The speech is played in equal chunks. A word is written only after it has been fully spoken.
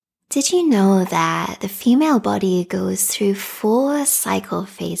Did you know that the female body goes through 4 cycle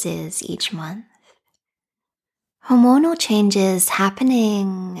phases each month? Hormonal changes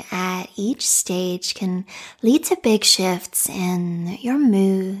happening at each stage can lead to big shifts in your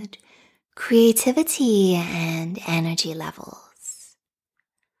mood, creativity, and energy levels.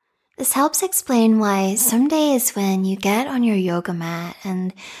 This helps explain why some days when you get on your yoga mat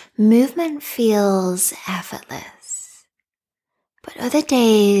and movement feels effortless, but other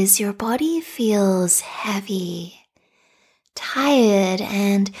days your body feels heavy, tired,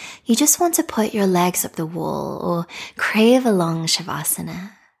 and you just want to put your legs up the wall or crave a long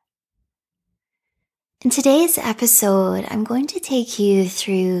shavasana. In today's episode, I'm going to take you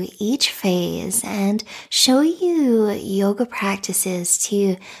through each phase and show you yoga practices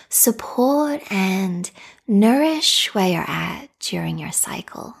to support and nourish where you're at during your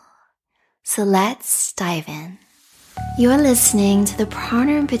cycle. So let's dive in. You're listening to the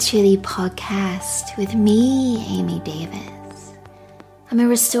Prana and Patchouli podcast with me, Amy Davis. I'm a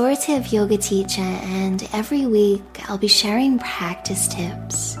restorative yoga teacher, and every week I'll be sharing practice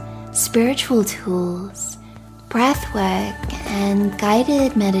tips, spiritual tools, breath work, and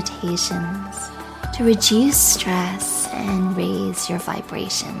guided meditations to reduce stress and raise your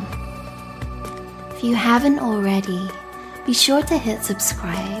vibration. If you haven't already, be sure to hit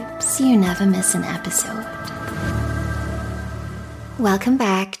subscribe so you never miss an episode. Welcome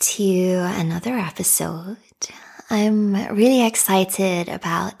back to another episode. I'm really excited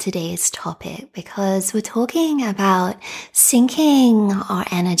about today's topic because we're talking about syncing our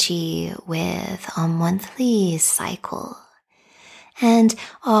energy with our monthly cycle. And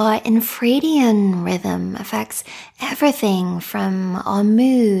our infradian rhythm affects everything from our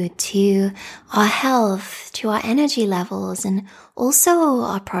mood to our health to our energy levels and also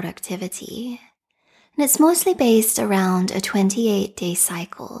our productivity. And it's mostly based around a 28-day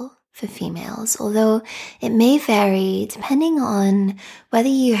cycle for females, although it may vary depending on whether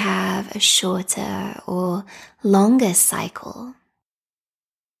you have a shorter or longer cycle.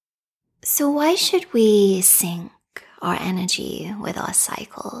 So why should we sync our energy with our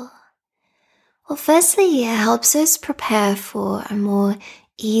cycle? Well, firstly, it helps us prepare for a more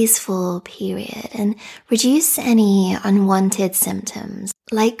easeful period and reduce any unwanted symptoms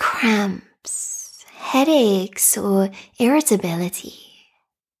like cramps, headaches, or irritability.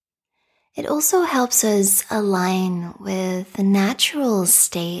 It also helps us align with the natural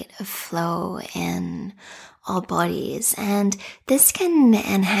state of flow in our bodies, and this can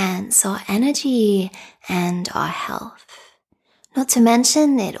enhance our energy and our health. Not to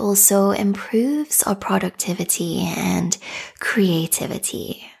mention, it also improves our productivity and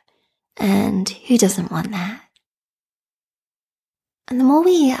creativity. And who doesn't want that? And the more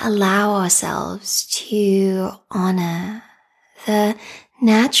we allow ourselves to honor the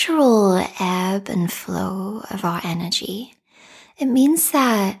natural ebb and flow of our energy, it means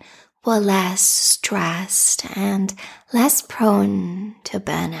that we're less stressed and less prone to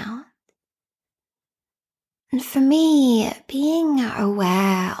burnout. And for me, being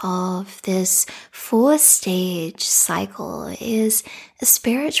aware of this 4-stage cycle is a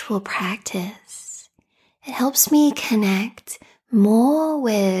spiritual practice. It helps me connect more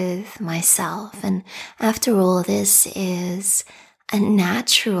with myself, and after all, this is a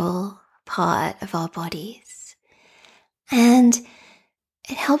natural part of our bodies. And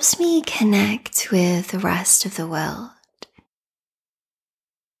it helps me connect with the rest of the world.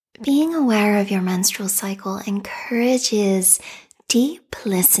 Being aware of your menstrual cycle encourages deep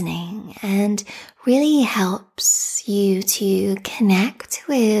listening and really helps you to connect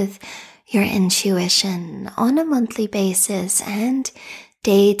with your intuition on a monthly basis and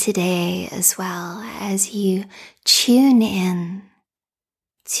day to day, as well as you tune in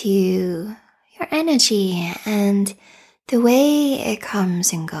to your energy and the way it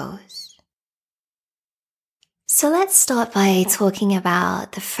comes and goes. So let's start by talking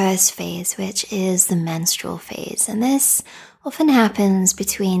about the first phase, which is the menstrual phase. And this often happens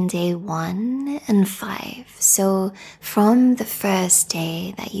between day 1 and 5. So from the first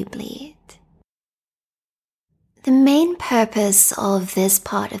day that you bleed. The main purpose of this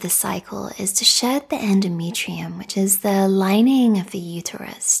part of the cycle is to shed the endometrium, which is the lining of the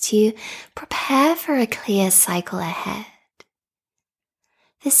uterus, to prepare for a clear cycle ahead.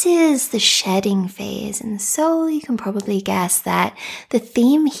 This is the shedding phase, and so you can probably guess that the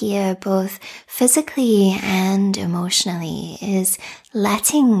theme here, both physically and emotionally, is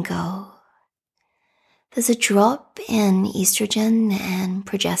letting go. There's a drop in estrogen and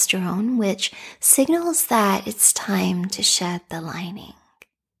progesterone, which signals that it's time to shed the lining.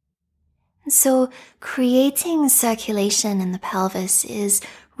 And so creating circulation in the pelvis is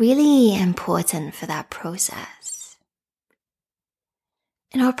really important for that process.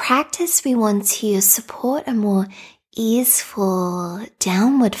 In our practice, we want to support a more easeful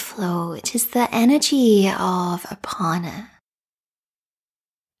downward flow, which is the energy of Apana.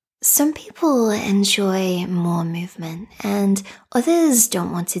 Some people enjoy more movement and others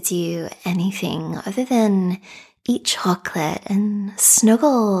don't want to do anything other than eat chocolate and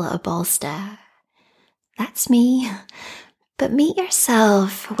snuggle a bolster. That's me. But meet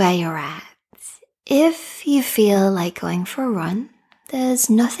yourself where you're at. If you feel like going for a run, there's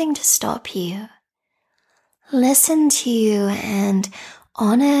nothing to stop you. Listen to you and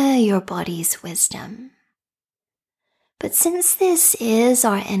honor your body's wisdom. But since this is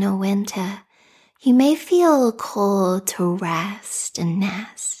our inner winter, you may feel called to rest and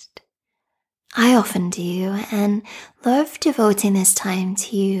nest. I often do and love devoting this time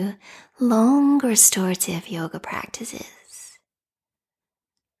to long restorative yoga practices.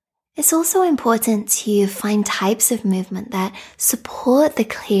 It's also important to find types of movement that support the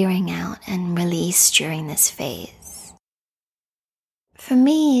clearing out and release during this phase. For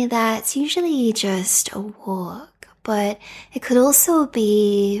me, that's usually just a walk. But it could also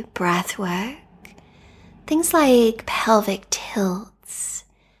be breath work, things like pelvic tilts,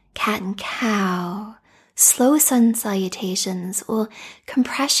 cat and cow, slow sun salutations, or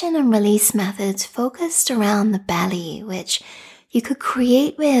compression and release methods focused around the belly, which you could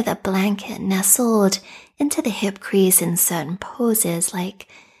create with a blanket nestled into the hip crease in certain poses like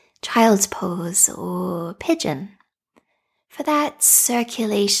child's pose or pigeon. For that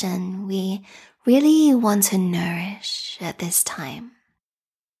circulation, we really want to nourish at this time.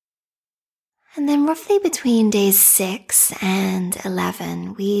 And then roughly between days 6 and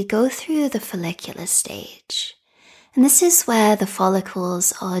 11, we go through the follicular stage. And this is where the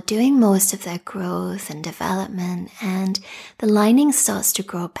follicles are doing most of their growth and development, and the lining starts to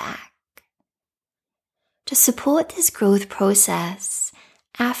grow back. To support this growth process,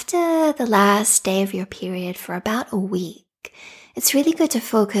 after the last day of your period for about a week, it's really good to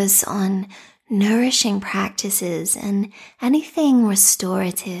focus on nourishing practices and anything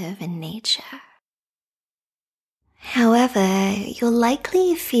restorative in nature. However, you'll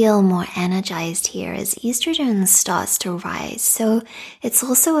likely feel more energized here as estrogen starts to rise, so it's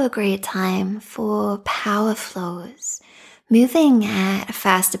also a great time for power flows, moving at a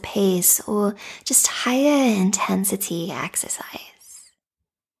faster pace or just higher intensity exercise.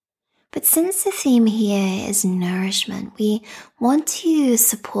 But since the theme here is nourishment, we want to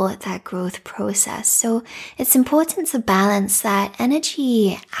support that growth process. So it's important to balance that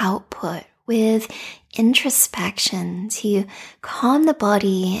energy output with introspection to calm the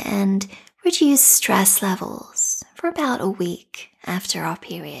body and reduce stress levels for about a week after our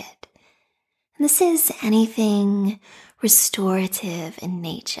period. And this is anything restorative in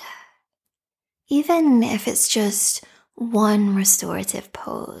nature. Even if it's just one restorative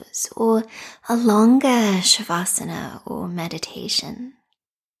pose or a longer shavasana or meditation.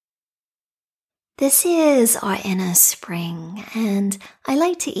 This is our inner spring, and I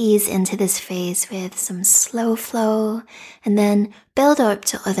like to ease into this phase with some slow flow and then build up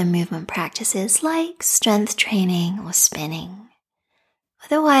to other movement practices like strength training or spinning.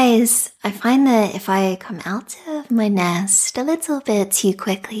 Otherwise, I find that if I come out of my nest a little bit too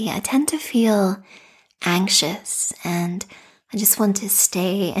quickly, I tend to feel anxious and I just want to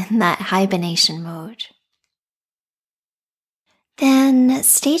stay in that hibernation mode. Then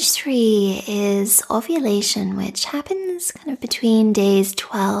stage 3 is ovulation, which happens kind of between days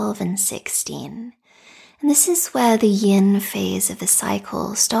 12 and 16. And this is where the yin phase of the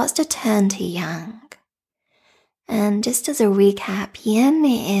cycle starts to turn to yang. And just as a recap, yin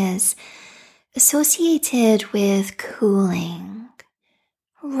is associated with cooling,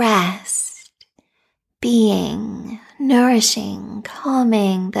 rest, being, nourishing,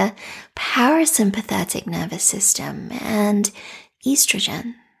 calming the parasympathetic nervous system, and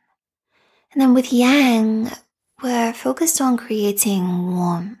estrogen. And then with yang, we're focused on creating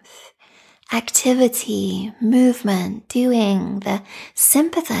warmth, activity, movement, doing, the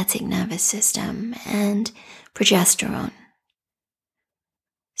sympathetic nervous system, and progesterone.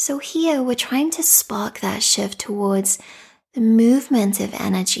 So here we're trying to spark that shift towards the movement of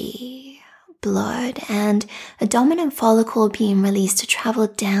energy, blood, and a dominant follicle being released to travel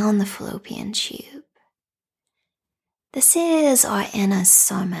down the fallopian tube. This is our inner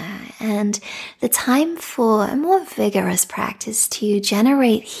summer and the time for a more vigorous practice to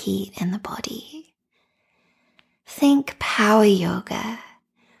generate heat in the body. Think power yoga,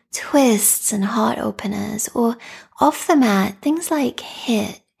 twists and heart openers, or off the mat, things like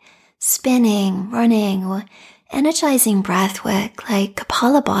HIIT, spinning, running, or energizing breath work like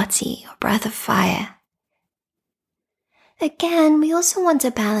Kapalabhati or breath of fire. Again, we also want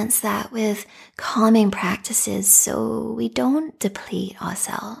to balance that with calming practices so we don't deplete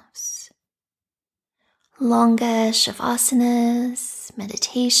ourselves. Longer shavasana,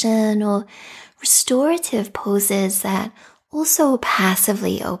 meditation, or restorative poses that also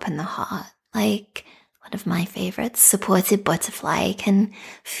passively open the heart, like one of my favorites, supported butterfly, can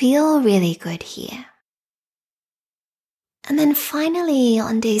feel really good here. And then finally,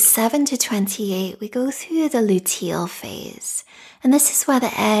 on day 7 to 28, we go through the luteal phase. And this is where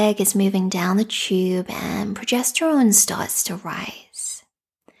the egg is moving down the tube and progesterone starts to rise.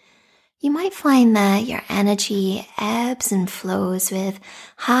 You might find that your energy ebbs and flows with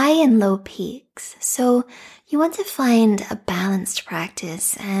high and low peaks. So you want to find a balanced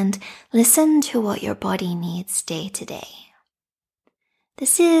practice and listen to what your body needs day to day.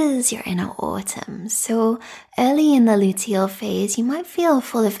 This is your inner autumn, so early in the luteal phase, you might feel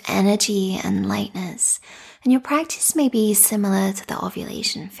full of energy and lightness, and your practice may be similar to the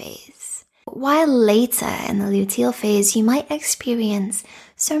ovulation phase. While later in the luteal phase, you might experience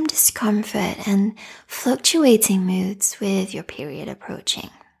some discomfort and fluctuating moods with your period approaching.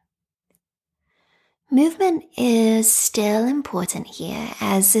 Movement is still important here,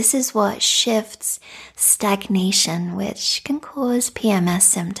 as this is what shifts stagnation, which can cause PMS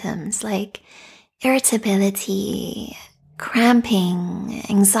symptoms like irritability, cramping,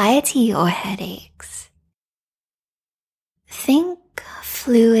 anxiety, or headaches. Think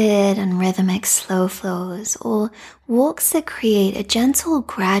fluid and rhythmic slow flows or walks that create a gentle,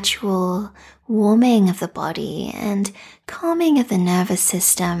 gradual warming of the body and calming of the nervous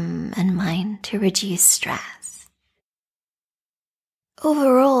system and mind to reduce stress.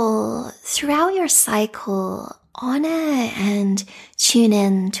 Overall, throughout your cycle, honor and tune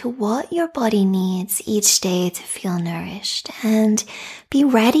in to what your body needs each day to feel nourished and be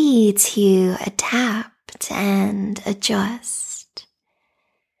ready to adapt and adjust.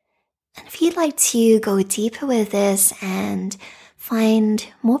 And if you'd like to go deeper with this and find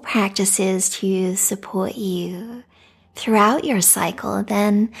more practices to support you throughout your cycle,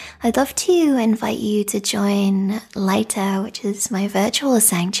 then I'd love to invite you to join Laita, which is my virtual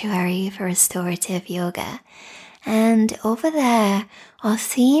sanctuary for restorative yoga. And over there, our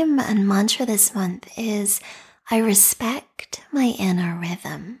theme and mantra this month is, I respect my inner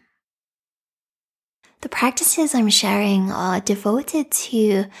rhythm. The practices I'm sharing are devoted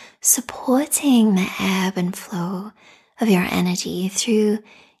to supporting the ebb and flow of your energy through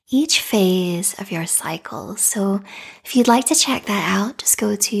each phase of your cycle. So if you'd like to check that out, just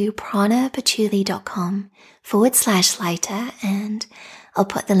go to pranapachuli.com/Laita and I'll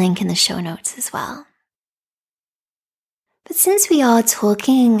put the link in the show notes as well. But since we are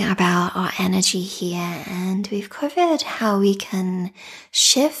talking about our energy here and we've covered how we can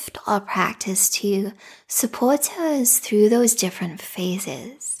shift our practice to support us through those different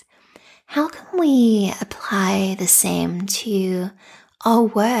phases, how can we apply the same to our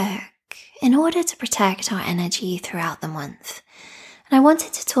work in order to protect our energy throughout the month? And I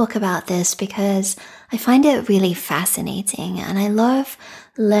wanted to talk about this because I find it really fascinating and I love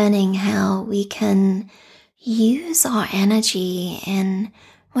learning how we can use our energy in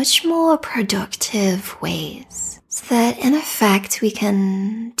much more productive ways so that in effect we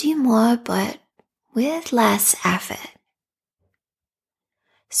can do more but with less effort.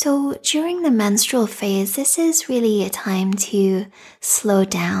 So during the menstrual phase, this is really a time to slow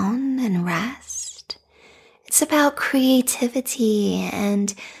down and rest. It's about creativity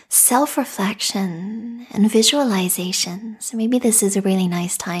and self-reflection and visualization. So maybe this is a really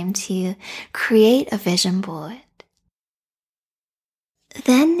nice time to create a vision board.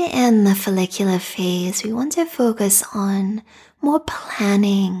 Then in the follicular phase, we want to focus on more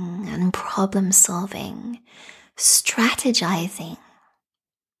planning and problem solving, strategizing.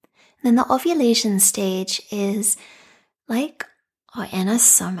 Then the ovulation stage is like our inner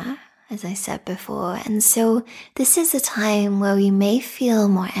summer, as I said before. And so this is a time where we may feel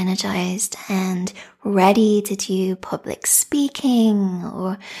more energized and ready to do public speaking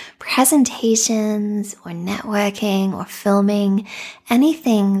or presentations or networking or filming,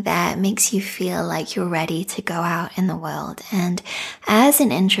 anything that makes you feel like you're ready to go out in the world. And as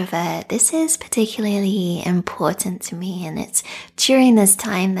an introvert, this is particularly important to me. And it's during this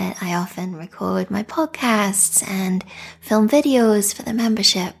time that I often record my podcasts and film videos for the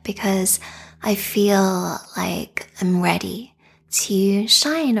membership because I feel like I'm ready to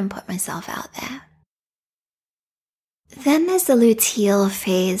shine and put myself out there. Then there's the luteal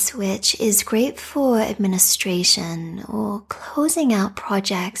phase, which is great for administration or closing out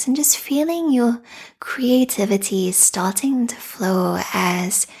projects and just feeling your creativity starting to flow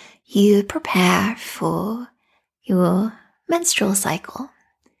as you prepare for your menstrual cycle.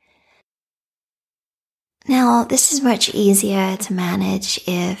 Now, this is much easier to manage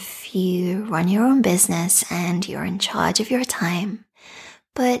if you run your own business and you're in charge of your time.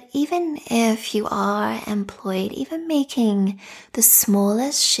 But even if you are employed, even making the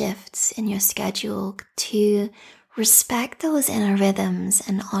smallest shifts in your schedule to respect those inner rhythms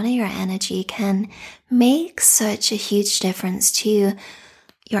and honor your energy can make such a huge difference to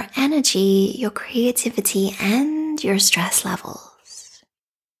your energy, your creativity, and your stress levels.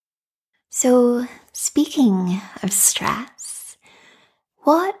 So, speaking of stress,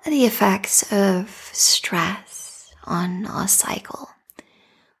 what are the effects of stress on our cycle?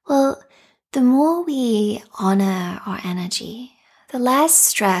 Well, the more we honor our energy, the less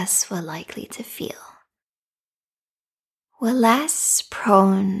stress we're likely to feel. We're less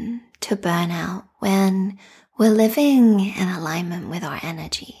prone to burnout when we're living in alignment with our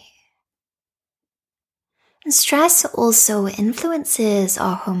energy. And stress also influences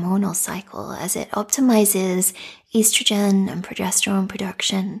our hormonal cycle as it optimizes estrogen and progesterone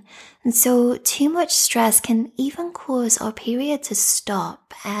production. And so too much stress can even cause our period to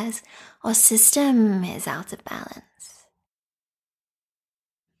stop as our system is out of balance.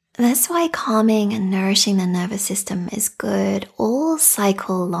 That's why calming and nourishing the nervous system is good all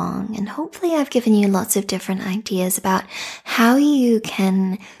cycle long. And hopefully I've given you lots of different ideas about how you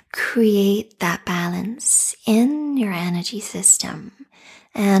can create that balance in your energy system.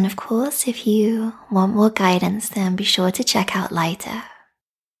 And of course, if you want more guidance, then be sure to check out Lighter.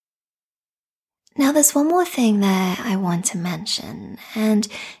 Now, there's one more thing that I want to mention. And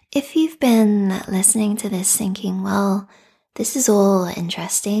if you've been listening to this thinking, well, this is all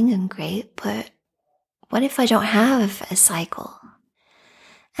interesting and great, but what if I don't have a cycle?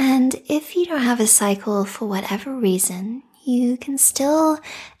 And if you don't have a cycle for whatever reason, you can still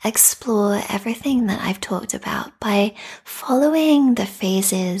explore everything that I've talked about by following the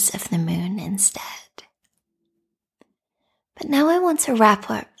phases of the moon instead. But now I want to wrap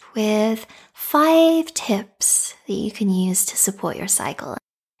up with 5 tips that you can use to support your cycle.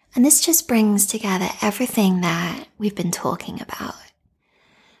 And this just brings together everything that we've been talking about.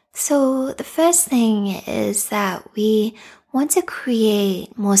 So the first thing is that we want to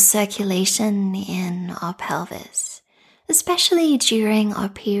create more circulation in our pelvis, especially during our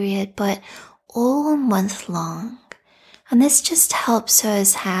period, but all month long. And this just helps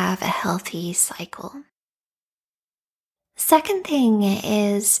us have a healthy cycle. Second thing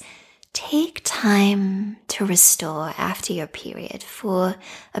is take time to restore after your period for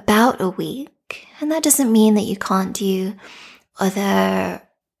about a week. And that doesn't mean that you can't do other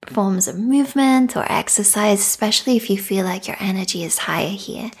forms of movement or exercise, especially if you feel like your energy is higher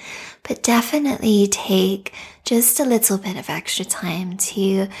here. But definitely take just a little bit of extra time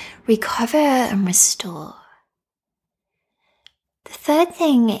to recover and restore. The third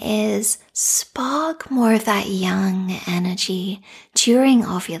thing is spark more of that yang energy during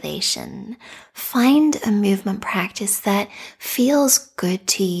ovulation. Find a movement practice that feels good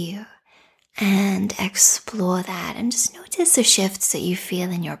to you and explore that and just notice the shifts that you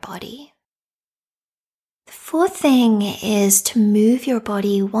feel in your body. The fourth thing is to move your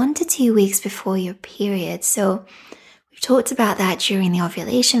body 1 to 2 weeks before your period. So we've talked about that during the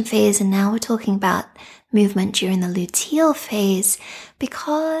ovulation phase, and now we're talking about movement during the luteal phase,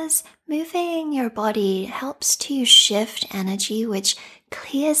 because moving your body helps to shift energy, which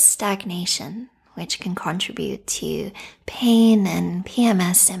clears stagnation, which can contribute to pain and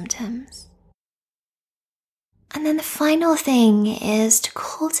PMS symptoms. And then the final thing is to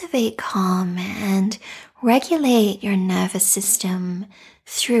cultivate calm and regulate your nervous system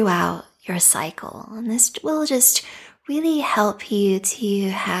throughout your cycle. And this will just really help you to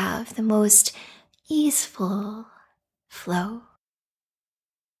have the most easeful flow.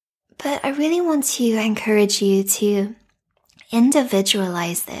 But I really want to encourage you to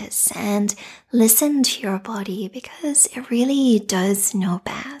individualize this and listen to your body, because it really does know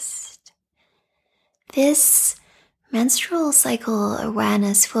best. This menstrual cycle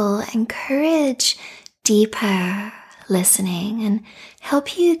awareness will encourage deeper listening and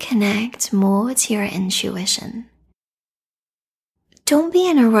help you connect more to your intuition. Don't be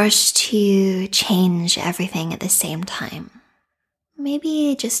in a rush to change everything at the same time.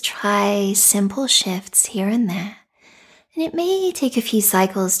 Maybe just try simple shifts here and there. And it may take a few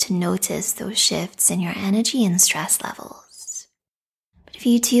cycles to notice those shifts in your energy and stress levels. But if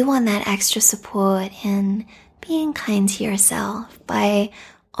you do want that extra support in being kind to yourself by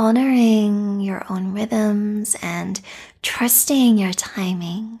honoring your own rhythms and trusting your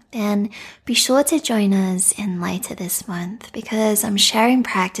timing, then be sure to join us in Lighter this month, because I'm sharing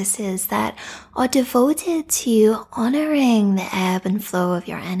practices that are devoted to honoring the ebb and flow of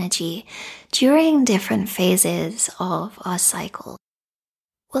your energy during different phases of our cycle.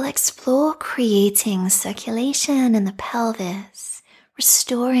 We'll explore creating circulation in the pelvis,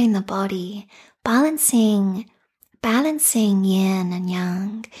 restoring the body, balancing yin and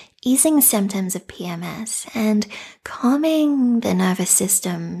yang, easing symptoms of PMS, and calming the nervous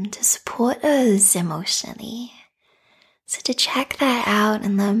system to support us emotionally. So to check that out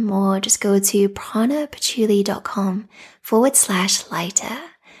and learn more, just go to pranapachuli.com/lighter,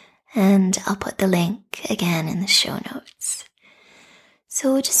 and I'll put the link again in the show notes.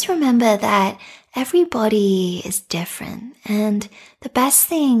 So just remember that every body is different, and the best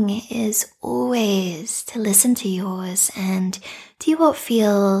thing is always to listen to yours and do what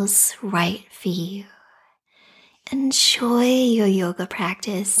feels right for you. Enjoy your yoga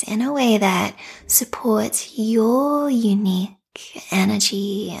practice in a way that supports your unique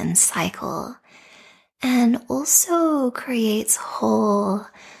energy and cycle, and also creates whole,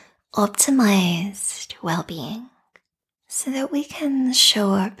 optimized well-being, so that we can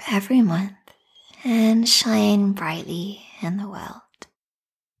show up every month and shine brightly in the world.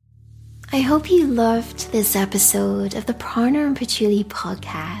 I hope you loved this episode of the Prana and Patchouli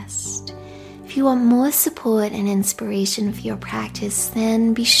podcast. If you want more support and inspiration for your practice,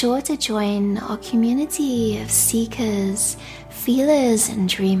 then be sure to join our community of seekers, feelers, and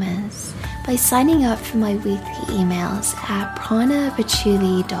dreamers by signing up for my weekly emails at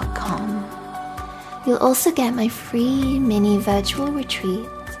pranapachuli.com. You'll also get my free mini virtual retreat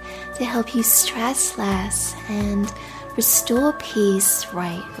to help you stress less and restore peace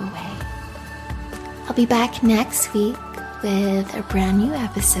right away. I'll be back next week with a brand new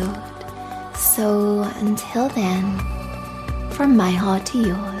episode. So until then, from my heart to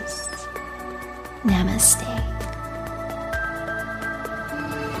yours, namaste.